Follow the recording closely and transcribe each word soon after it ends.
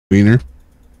Wiener.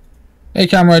 Hey,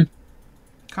 comrade.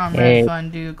 Comrade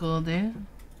Fun Dougal, dude.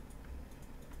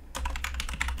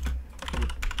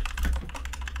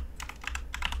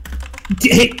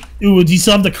 Hey, ooh, do you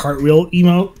still have the cartwheel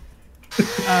emote?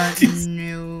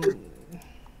 No.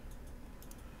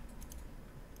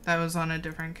 That was on a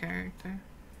different character.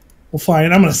 Well,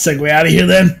 fine. I'm gonna segue out of here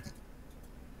then.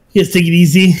 You guys take it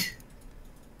easy.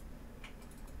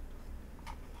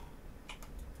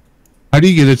 How do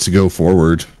you get it to go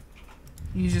forward?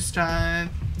 You just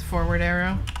forward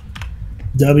arrow.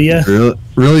 W.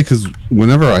 Really? Because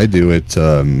whenever I do it,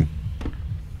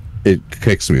 it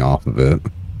kicks me off of it.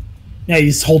 Yeah,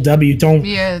 you just hold W. Don't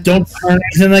turn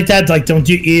anything like that. Like, don't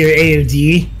do E or A or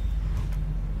D.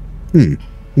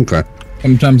 Okay.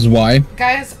 Sometimes Y.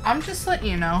 Guys, I'm just letting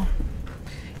you know.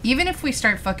 Even if we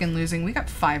start fucking losing, we got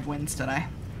 5 wins today.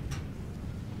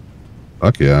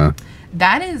 Fuck yeah.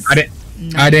 That is.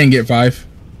 I didn't get 5.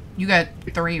 You got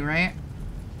 3, right?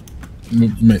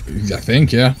 I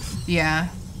think, yeah. Yeah.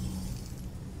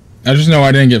 I just know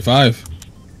I didn't get 5.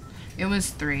 It was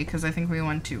 3 because I think we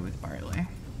won 2 with Barley.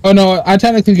 Oh no, I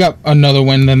technically got another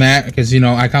win than that because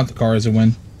I count the car as a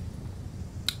win.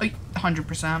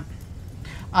 100%.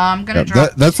 I'm gonna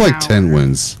drop. That's tower. like 10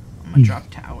 wins. I'm gonna drop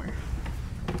tower.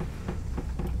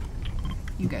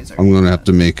 You guys are. I'm gonna have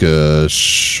to make a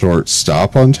short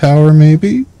stop on tower,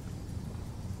 maybe.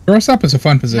 Short stop is a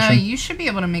fun position. No, you should be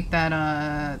able to make that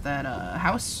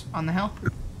house on the hill.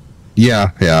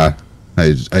 Yeah.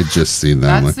 I just seen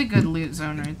that. That's a good loot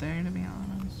zone right there, to be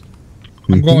honest.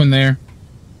 I'm going there.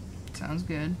 Sounds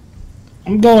good.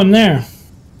 I'm going there.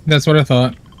 That's what I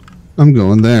thought. I'm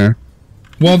going there.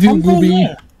 Well, if you will be.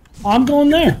 I'm going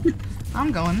there.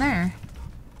 I'm going there.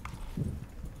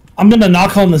 I'm gonna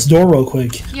knock on this door real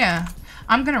quick. Yeah,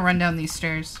 I'm gonna run down these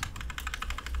stairs.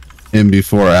 And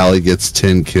before Allie gets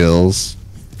 10 kills.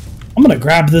 I'm gonna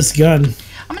grab this gun.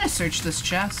 I'm gonna search this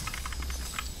chest.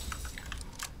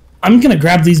 I'm gonna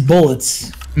grab these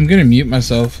bullets. I'm gonna mute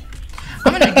myself.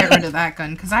 I'm gonna get rid of that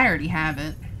gun because I already have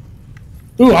it.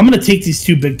 Ooh, I'm gonna take these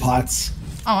 2 big pots.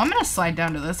 Oh, I'm gonna slide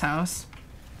down to this house.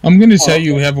 I'm gonna tell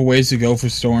you we have a ways to go for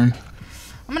Storm.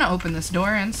 I'm gonna open this door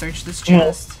and search this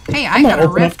chest. Hey, I got a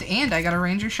rift and I got a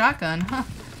ranger shotgun. Huh.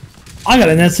 I got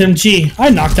an SMG. I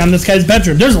knocked down this guy's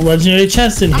bedroom. There's a legendary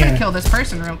chest in I'm here. gonna kill this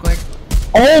person real quick.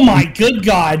 Oh my good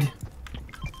god.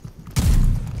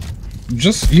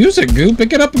 Just use it, Goo.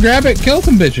 Pick it up and grab it. Kill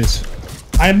some bitches.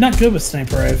 I am not good with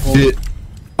sniper rifle.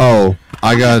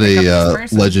 I got a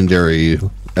legendary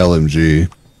LMG.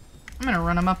 I'm gonna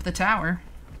run him up the tower.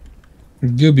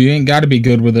 Goob, you ain't gotta be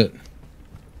good with it.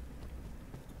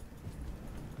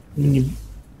 You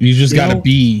just gotta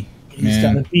be, man. You just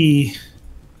gotta be.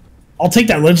 I'll take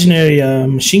that legendary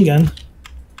machine gun.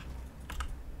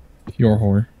 Your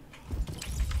whore.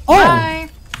 Oh! Bye.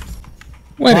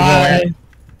 Way to go, Aaron.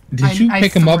 Did you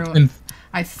pick him up and...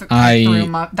 I threw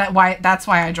him up. That's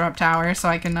why I dropped tower, so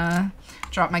I can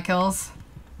drop my kills.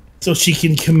 So she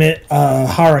can commit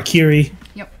harakiri.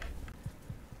 Yep.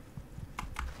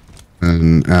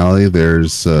 And Allie,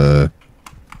 there's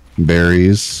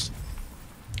berries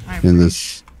in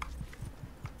this.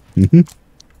 I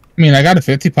mean, I got a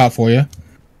 50 pot for you.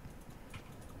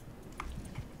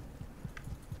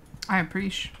 I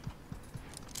appreciate.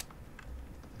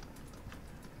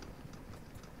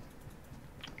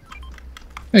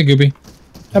 Hey, Gooby.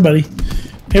 Hi, buddy.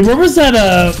 Hey, where was that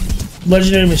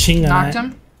legendary machine gun? Knocked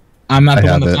him. I'm not the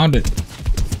one that found it.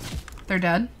 They're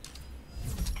dead.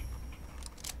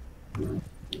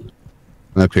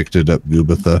 I picked it up,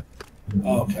 Gubatha.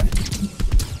 Oh, okay.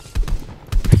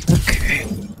 Okay.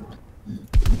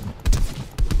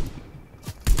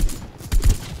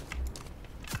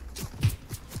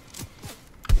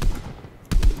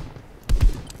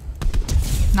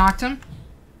 Knocked him.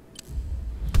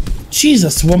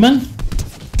 Jesus, woman.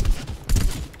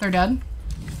 They're dead.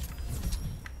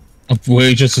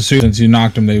 Wait, just assume since you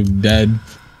knocked them, they're dead.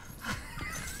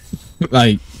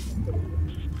 Like,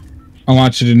 I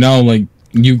want you to know, like,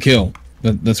 you kill.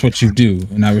 That's what you do,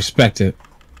 and I respect it.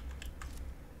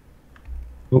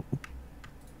 Oh.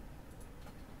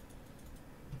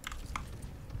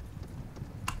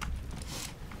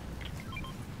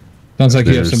 Sounds like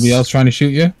you have somebody else trying to shoot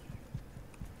you.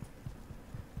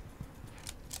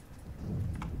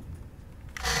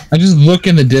 I just look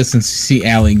in the distance to see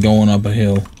Allie going up a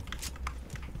hill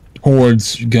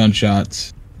towards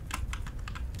gunshots.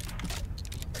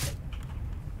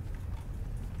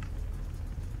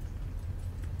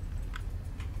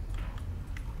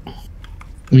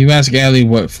 You ask Allie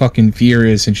what fucking fear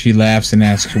is, and she laughs and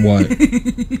asks what.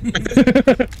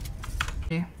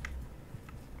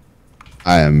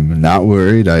 I am not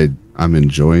worried. I I'm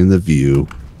enjoying the view.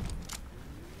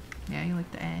 Yeah, you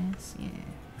like the ass? Yeah.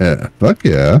 Yeah, fuck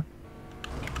yeah.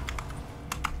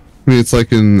 I mean, it's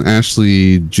like an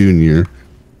Ashley Jr.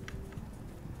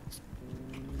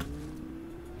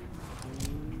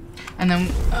 And then,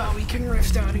 we can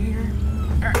rift out of here.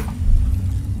 Alright.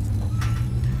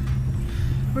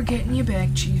 We're getting you back,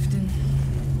 Chieftain.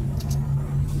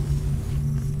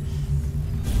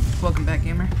 Welcome back,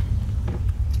 gamer.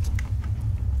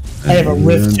 I have a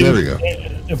rift too. There we go.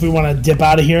 If we want to dip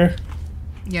out of here.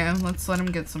 Yeah, let's let him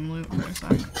get some loot for a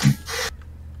sec.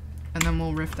 And then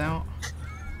we'll rift out.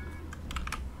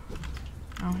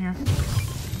 Oh, here.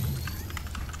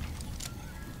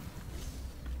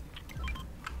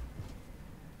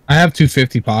 I have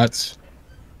 250 pots.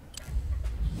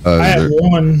 I have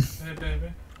one.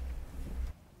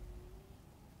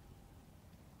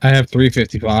 I have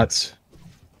 350 pots.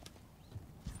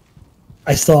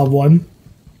 I still have one.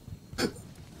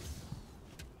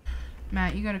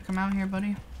 Matt, you gotta come out here,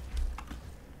 buddy.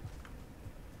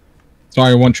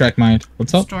 Sorry, one track mind.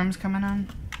 What's up? Storm's coming on.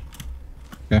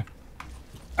 Yeah.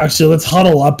 Actually, let's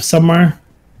huddle up somewhere.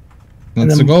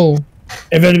 That's the goal.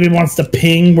 If anybody wants to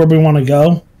ping where we want to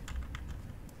go.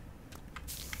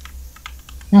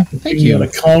 Oh, thank you. Go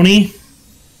to Coney.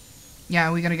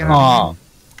 Yeah, we gotta get out.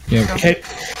 Yeah. Okay.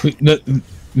 We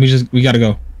gotta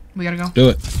go. We gotta go. Do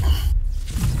it.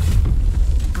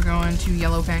 We're going to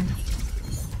Yellow Pang.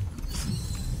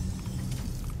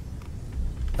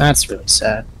 That's really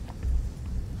sad.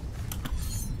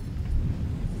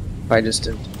 I just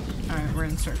did. Alright, we're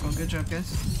in circle. Good job,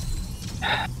 guys.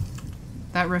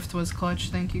 That rift was clutch.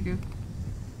 Thank you, Goop.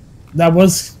 That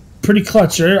was pretty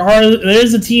clutch. There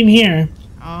is a team here.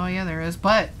 Oh, yeah, there is.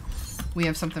 But we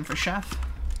have something for Chef.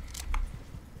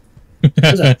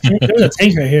 There's a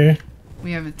tank right here.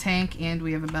 We have a tank and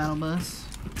we have a battle bus.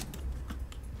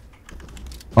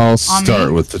 I'll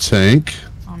start with the tank.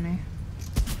 On me.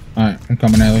 Alright, I'm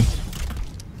coming, Ellie.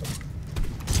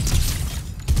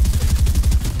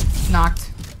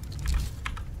 Knocked.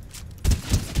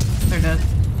 They're dead.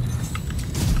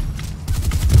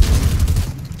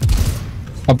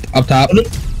 Up top.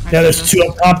 Yeah, there's two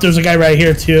up top. There's a guy right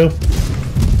here, too.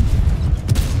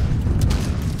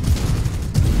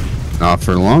 Not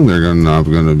for long, they're not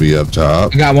gonna be up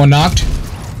top. I got one knocked.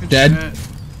 Good Dead. shit.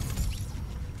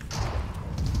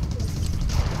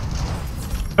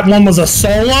 That one was a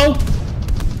solo.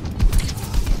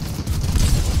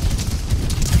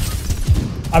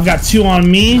 I've got two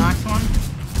on me. Knocked one.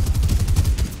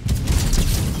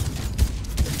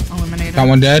 Eliminated. Got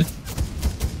one dead.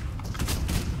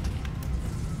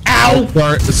 Ow!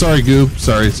 Sorry, Goop.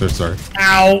 Sorry.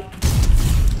 Ow!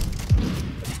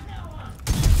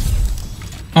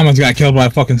 Almost got killed by a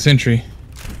fucking sentry.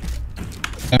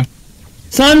 Yeah.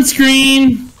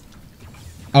 Sunscreen!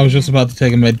 I was just about to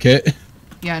take a med kit.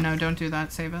 Yeah, no, don't do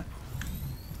that. Save it.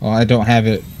 Well, I don't have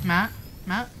it. Matt?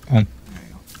 Oh. There you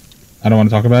go. I don't want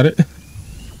to talk about it.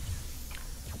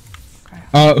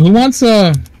 Okay. Who wants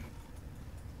a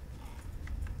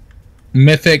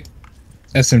mythic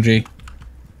SMG?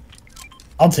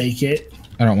 I'll take it.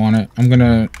 I don't want it. I'm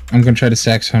gonna try to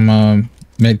stack some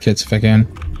med kits if I can.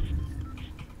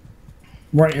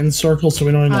 We're in circle, so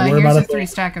we don't even worry about here's it. a 3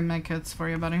 stack of med kits for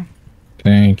you, buddy.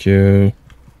 Thank you.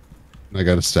 I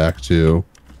got a stack too.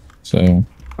 So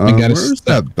I got where's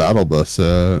that battle bus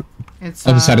at? It's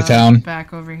other side of town.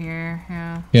 Back over here.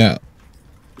 Yeah. Yeah.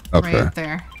 Okay. Right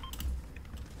there.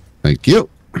 Thank you.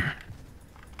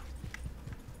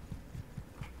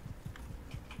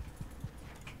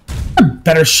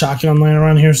 Better shotgun laying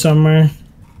around here somewhere.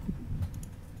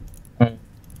 I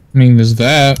mean, there's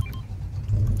that.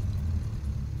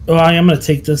 Oh, I am gonna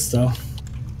take this though.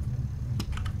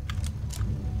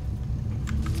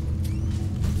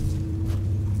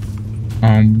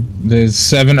 There's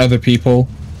 7 other people.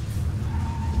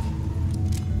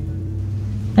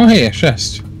 Oh, hey, a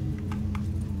chest.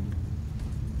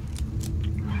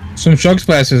 Some chug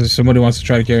splashes if somebody wants to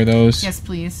try to carry those. Yes,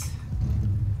 please.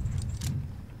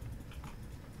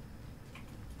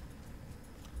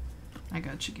 I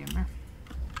got you, gamer.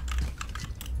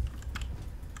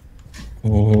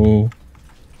 Oh,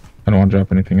 I don't want to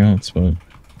drop anything else, but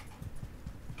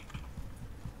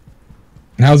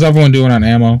how's everyone doing on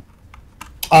ammo?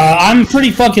 I'm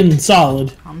pretty fucking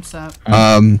solid. I'm set.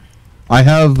 I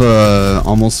have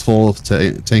almost full of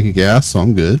tank of gas, so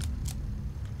I'm good.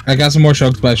 I got some more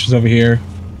chug splashes over here.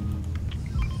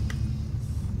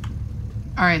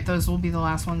 Alright, those will be the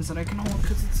last ones that I can hold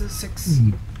because it's a 6.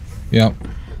 Yep.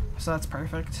 So that's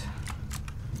perfect.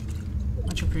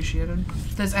 Much appreciated.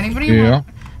 Does anybody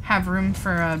have room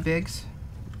for Biggs?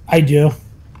 I do.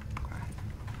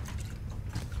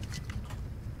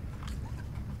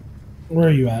 Where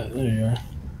are you at? There you are.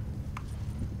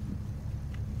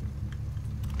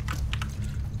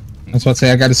 I was about to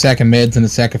say, I got a sack of meds and a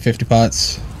sack of 50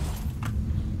 pots.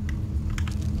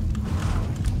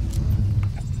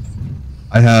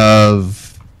 I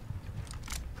have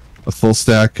a full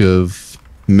stack of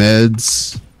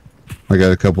meds. I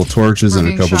got a couple torches and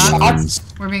a couple guns.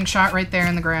 We're being shot right there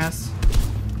in the grass.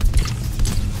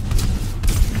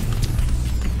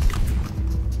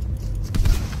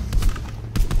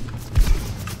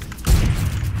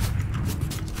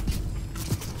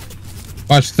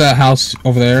 Watch that house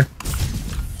over there.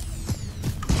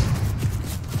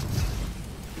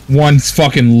 One's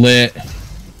fucking lit.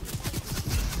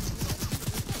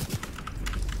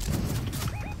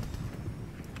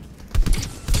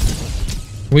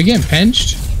 Are we getting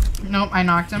pinched? Nope, I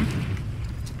knocked him.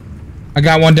 I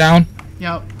got one down.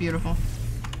 Yep, beautiful.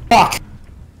 Fuck!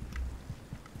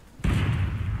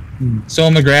 Still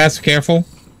in the grass, careful.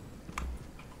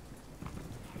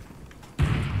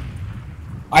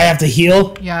 I have to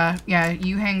heal? Yeah,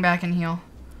 you hang back and heal.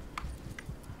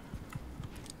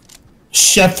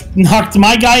 Chef knocked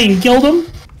my guy and killed him?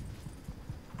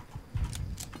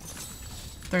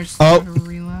 There's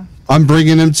 3 left. I'm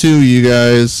bringing him to you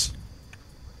guys.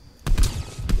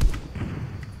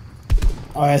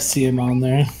 Oh, I see him on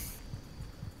there.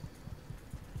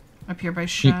 Up here by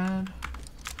Shed.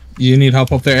 You need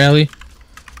help up there, Allie?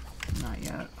 Not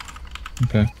yet.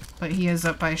 Okay. But he is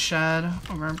up by Shed,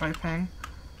 over by Ping.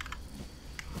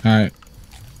 Alright.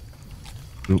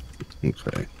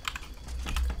 Okay.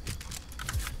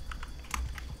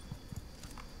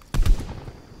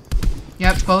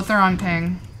 Yep, both are on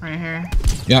Ping, right here.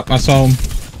 Yep, I saw him.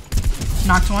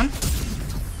 Knocked one.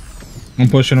 I'm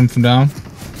pushing him from down.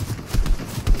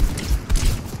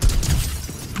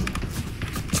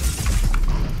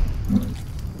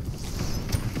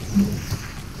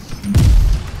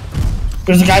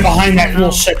 There's a guy behind that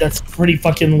little shit that's pretty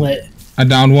fucking lit. I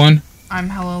downed one. I'm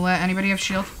hella lit. Anybody have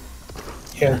shield?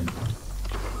 Here.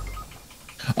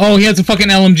 Oh, he has a fucking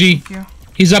LMG. Yeah.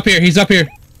 He's up here. He's up here.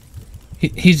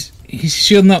 He's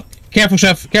shielding up. Careful,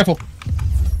 Chef. Careful.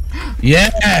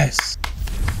 Yes.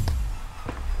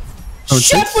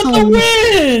 Chef with the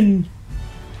win!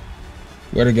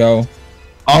 Where to go?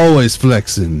 Always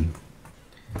flexing.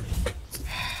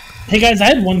 Hey guys, I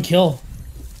had 1 kill.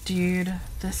 Dude,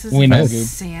 this is We know,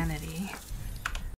 insanity.